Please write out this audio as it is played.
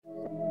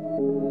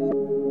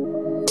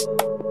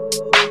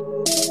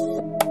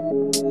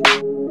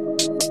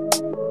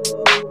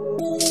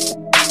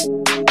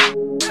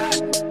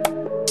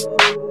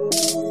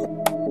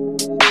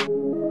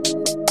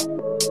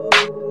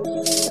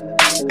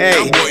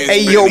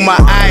Ayo, my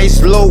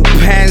eyes low,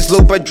 pants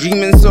low, but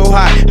dreaming so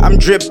high. I'm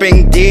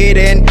dripping dead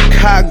in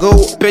cargo,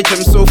 bitch,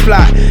 I'm so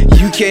fly.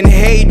 You can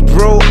hate,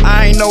 bro,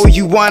 I know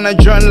you wanna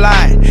join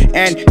line.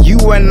 And you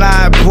and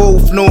I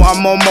both know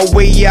I'm on my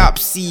way up.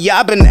 See,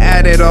 I've been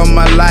at it all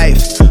my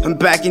life. I'm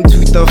back in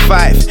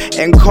 2005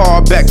 and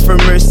call back for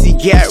mercy.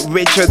 Get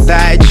rich or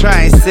die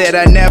trying. Said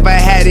I never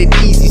had it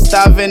easy,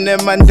 starving in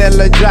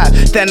Mandela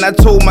Drive. Then I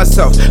told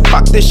myself,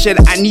 fuck this shit,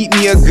 I need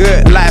me a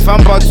good life.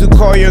 I'm about to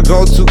call your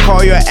girl to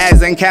call your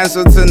ass and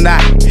cancel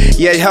tonight.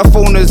 Yeah, her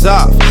phone is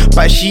off,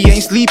 but she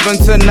ain't sleeping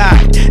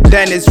tonight.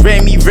 Then it's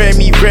Remy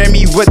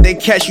with the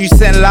cash you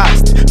sent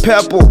last.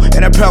 Purple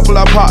in a purple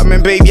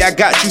apartment, baby, I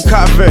got you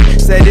covered.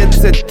 Said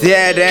it's a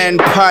dead end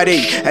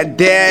party, a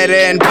dead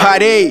end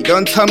party.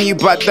 Don't tell me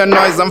about the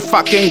noise, I'm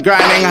fucking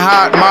grinding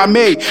hard,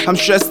 mommy. I'm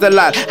stressed a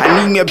lot,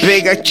 I need me a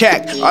bigger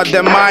check or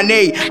the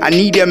money. I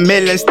need a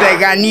million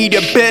stack, I need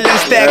a billion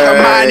stack of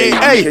money.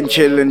 Hey, you can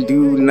chill and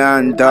do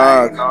none,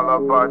 dog.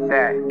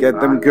 Get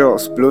them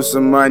girls, blow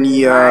some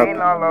money up.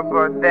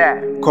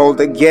 Call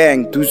the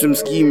gang, do some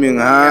scheming,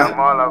 huh?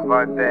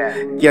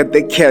 Get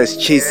the cash,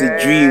 chase a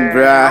dream,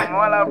 bruh.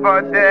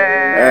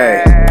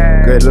 Hey,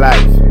 good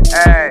life.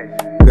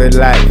 Good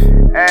life.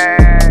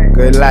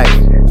 Good life.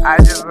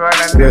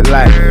 Good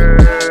life.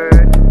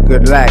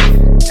 Good life.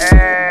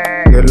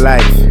 Good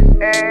life.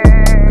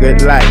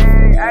 Good life.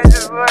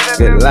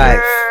 Good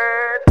life.